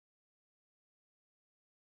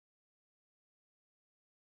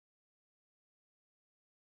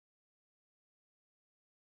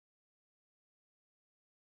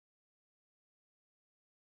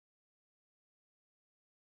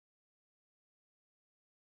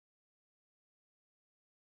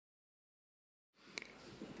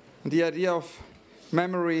The idea of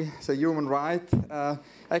memory is a human right.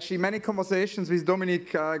 Actually, many conversations with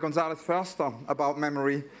Dominique Gonzalez-Förster about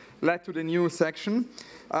memory led to the new section.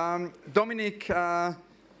 Dominique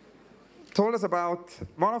told us about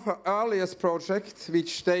one of her earliest projects,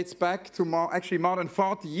 which dates back to more than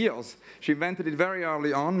 40 years. She invented it very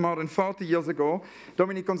early on, more than 40 years ago.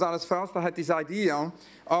 Dominique Gonzalez-Förster had this idea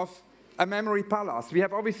of a memory palace. We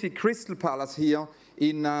have obviously Crystal Palace here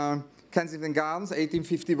in Kensington Gardens,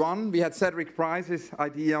 1851. We had Cedric Price's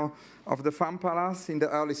idea of the Fun Palace in the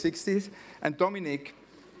early 60s. And Dominique,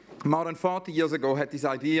 more than 40 years ago, had this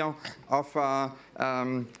idea of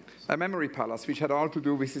a memory palace, which had all to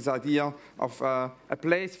do with this idea of a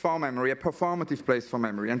place for memory, a performative place for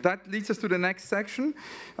memory. And that leads us to the next section.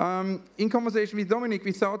 In conversation with Dominique,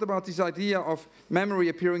 we thought about this idea of memory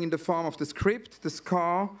appearing in the form of the script, the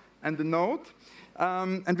scar, and the note.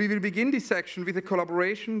 And we will begin this section with a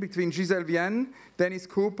collaboration between Gisèle Vienne, Dennis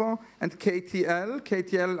Cooper, and KTL.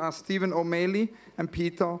 KTL are Stephen O'Malley and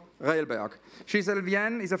Peter Rehberg. Gisèle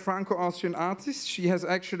Vienne is a Franco-Austrian artist. She has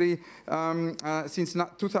actually, since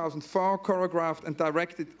 2004, choreographed and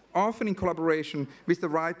directed, often in collaboration with the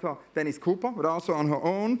writer Dennis Cooper, but also on her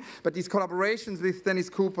own. But these collaborations with Dennis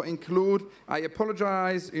Cooper include I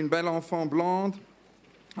Apologize, Une belle enfant blonde,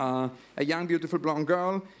 A Young Beautiful Blonde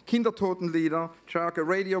Girl, Kindertotenlieder, Jerk, a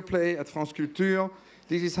radio play at France Culture,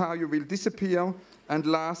 This Is How You Will Disappear, and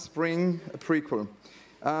Last Spring, a prequel.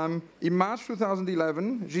 In March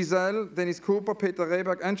 2011, Gisèle, Dennis Cooper, Peter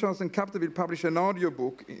Rehberg, and Jonathan Capter will publish an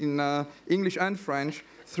audiobook in English and French,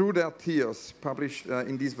 Through Their Tears, published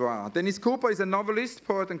in this voir. Dennis Cooper is a novelist,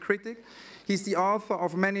 poet, and critic. He's the author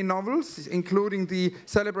of many novels, including the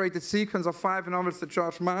celebrated sequence of 5 novels, the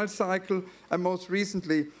George Miles cycle, and most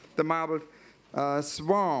recently, The Marbled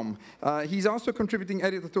Swarm. He's also contributing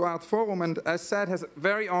editor to Art Forum, and as said, has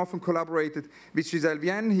very often collaborated with Gisèle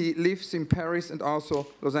Vienne. He lives in Paris and also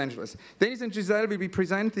Los Angeles. Dennis and Gisèle will be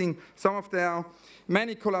presenting some of their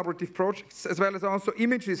many collaborative projects, as well as also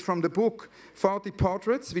images from the book 40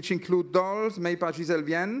 Portraits, which include dolls made by Gisèle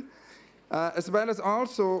Vienne, as well as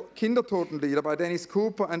also Kindertotenlieder by Dennis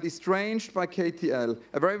Cooper and Estranged by KTL.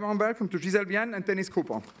 A very warm welcome to Gisèle Vienne and Dennis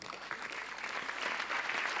Cooper.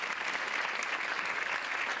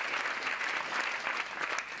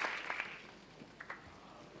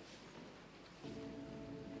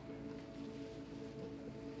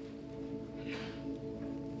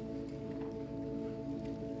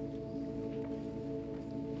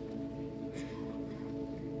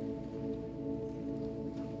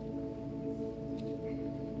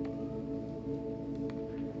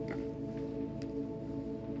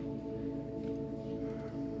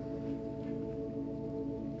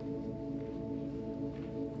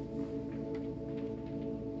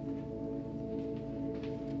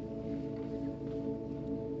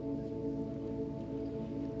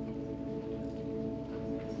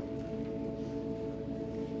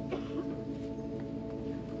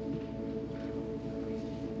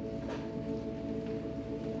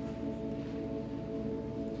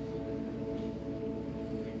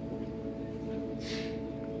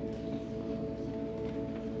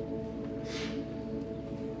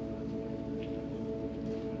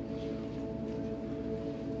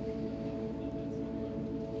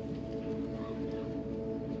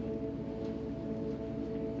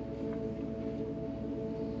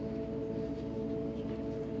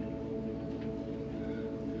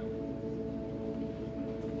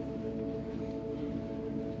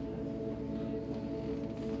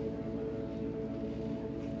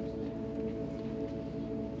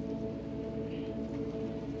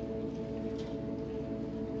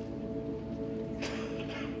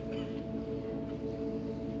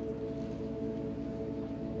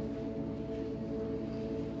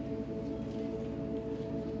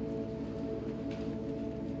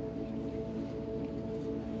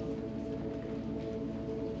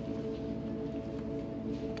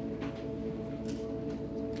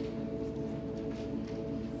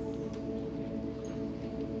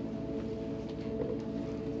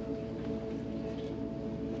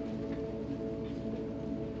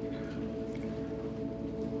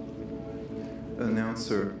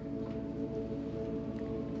 Announcer.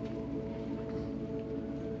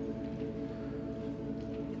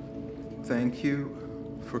 Thank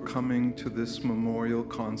you for coming to this memorial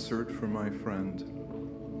concert for my friend.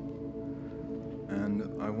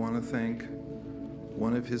 And I want to thank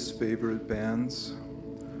one of his favorite bands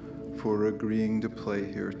for agreeing to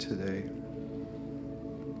play here today.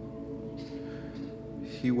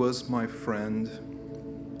 He was my friend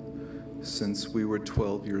since we were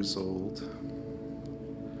 12 years old.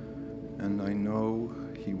 And I know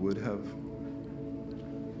he would have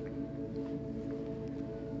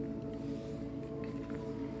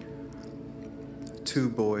Two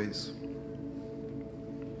boys.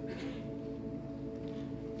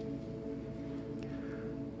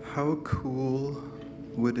 How cool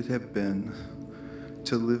would it have been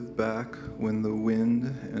to live back when the wind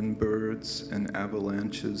and birds and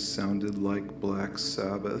avalanches sounded like Black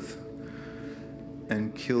Sabbath,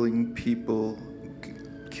 and killing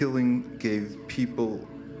gave people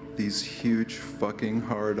these huge fucking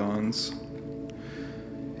hard-ons?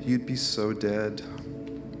 You'd be so dead.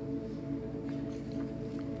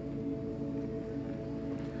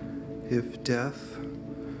 If death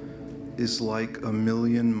is like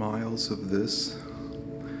 1,000,000 miles of this,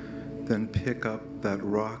 then pick up that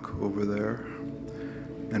rock over there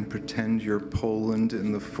and pretend you're Poland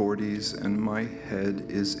in the 40s and my head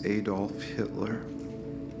is Adolf Hitler.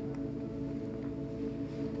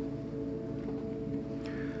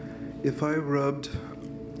 If I rubbed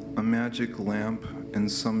a magic lamp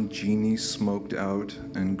and some genie smoked out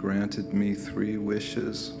and granted me 3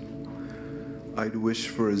 wishes, I'd wish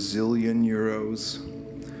for 1,000,000,000 euros,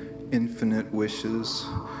 infinite wishes,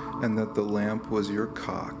 and that the lamp was your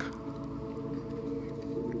cock.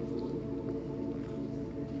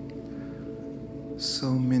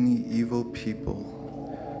 So many evil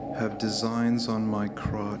people have designs on my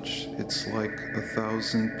crotch. It's like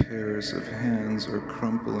 1,000 pairs of hands are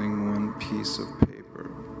crumpling one piece of paper.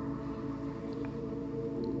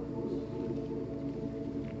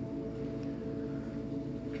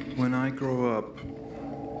 When I grow up,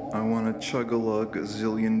 I want to chug-a-lug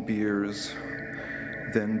 1,000,000 beers,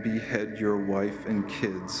 then behead your wife and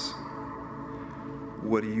kids.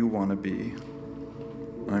 What do you want to be?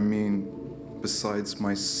 I mean, besides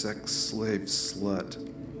my sex slave slut.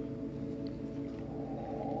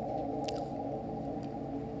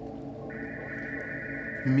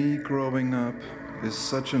 Me growing up is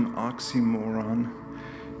such an oxymoron.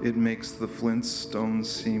 It makes the Flintstones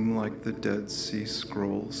seem like the Dead Sea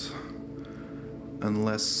Scrolls.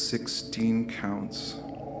 Unless 16 counts.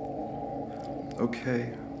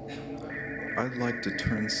 Okay, I'd like to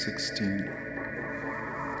turn 16.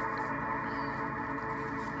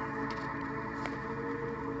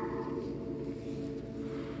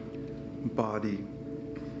 Body.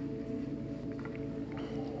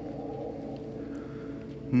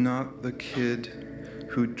 Not the kid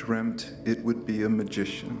who dreamt it would be a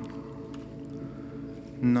magician.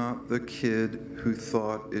 Not the kid who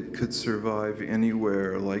thought it could survive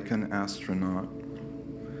anywhere like an astronaut.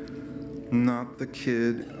 Not the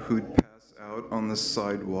kid who'd pass out on the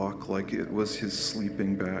sidewalk like it was his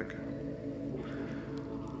sleeping bag.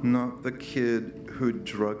 Not the kid who'd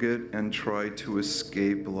drug it and try to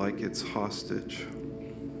escape like it's hostage.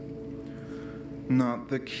 Not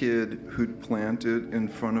the kid who'd plant it in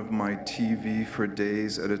front of my TV for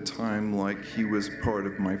days at a time like he was part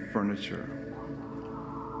of my furniture.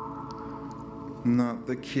 Not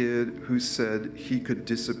the kid who said he could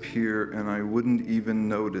disappear and I wouldn't even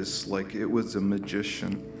notice like it was a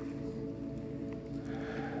magician.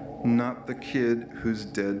 Not the kid whose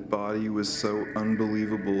dead body was so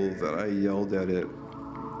unbelievable that I yelled at it.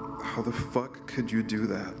 How the fuck could you do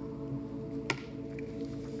that?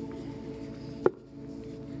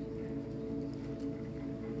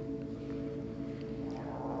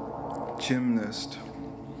 Gymnast.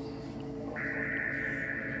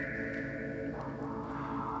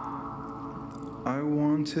 I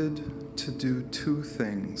wanted to do 2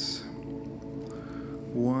 things.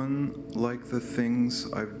 One like the things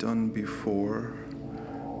I've done before,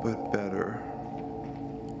 but better.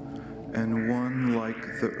 And one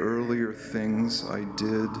like the earlier things I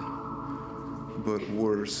did, but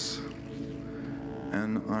worse.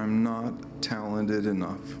 And I'm not talented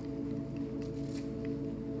enough.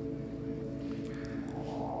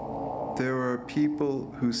 There are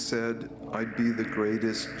people who said I'd be the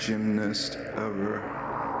greatest gymnast ever.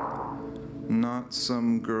 Not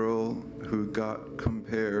some girl who got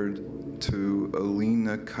compared to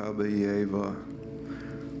Alina Kabayeva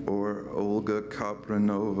or Olga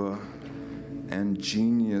Kapranova and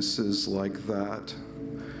geniuses like that,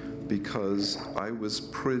 because I was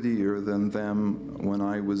prettier than them when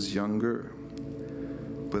I was younger,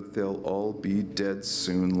 but they'll all be dead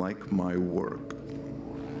soon like my work.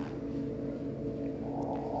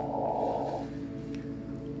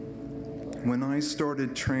 When I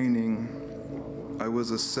started training, I was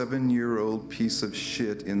a 7-year-old piece of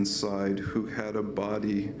shit inside who had a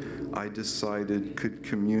body I decided could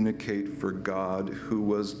communicate for God, who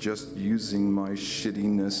was just using my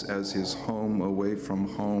shittiness as his home away from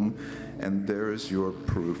home, and there's your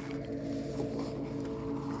proof.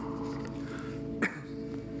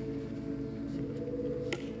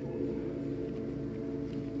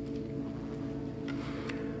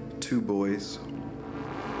 Two boys.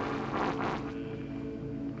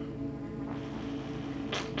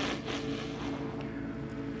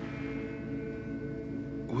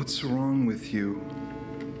 What's wrong with you?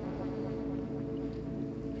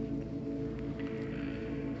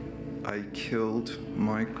 I killed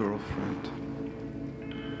my girlfriend.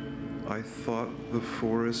 I thought the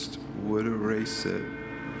forest would erase it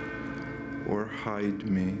or hide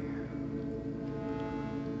me.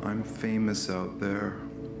 I'm famous out there.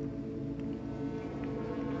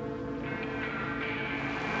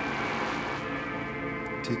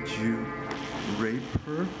 Did you rape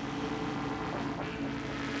her?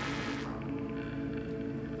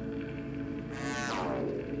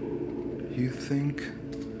 You think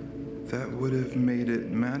that would have made it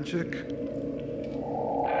magic?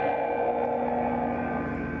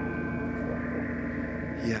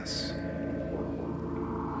 Yes.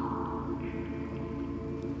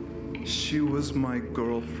 She was my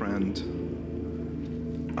girlfriend.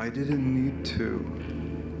 I didn't need to.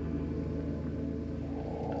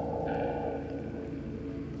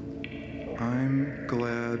 I'm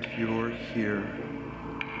glad you're here.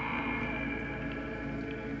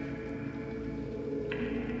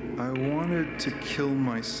 I wanted to kill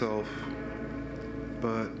myself,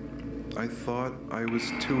 but I thought I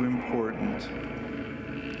was too important.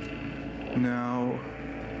 Now,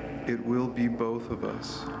 it will be both of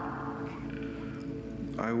us.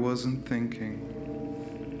 I wasn't thinking.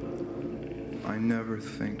 I never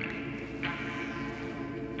think.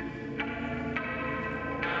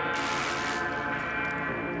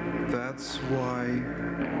 That's why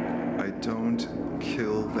I don't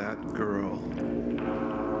kill that girl.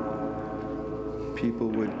 People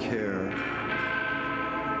would care,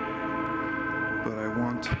 but I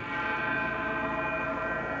want to.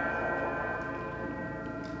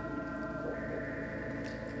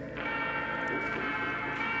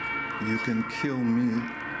 You can kill me.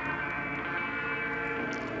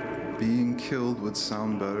 Being killed would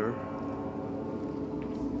sound better.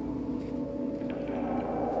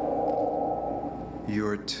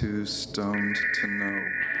 You're too stoned to know.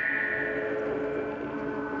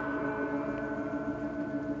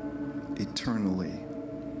 Eternally.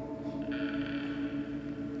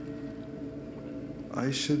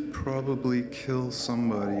 I should probably kill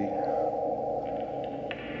somebody,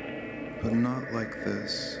 but not like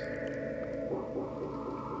this.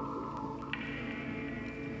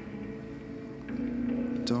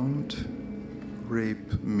 Don't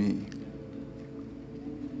rape me.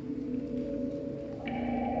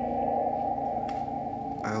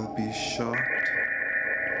 I'll be shocked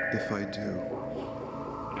if I do.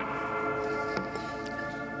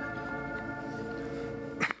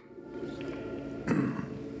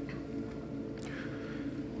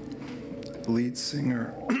 Lead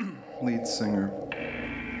singer.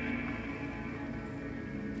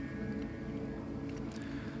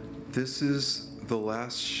 This is the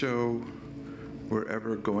last show we're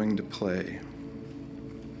ever going to play.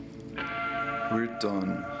 We're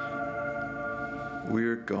done.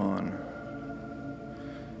 We're gone.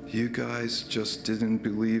 You guys just didn't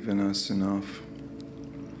believe in us enough.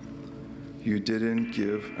 You didn't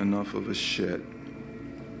give enough of a shit.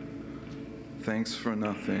 Thanks for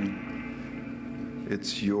nothing.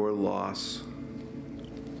 It's your loss.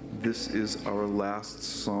 This is our last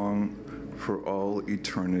song for all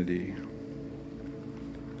eternity.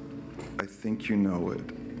 I think you know it.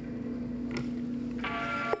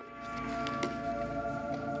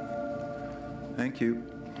 Thank you.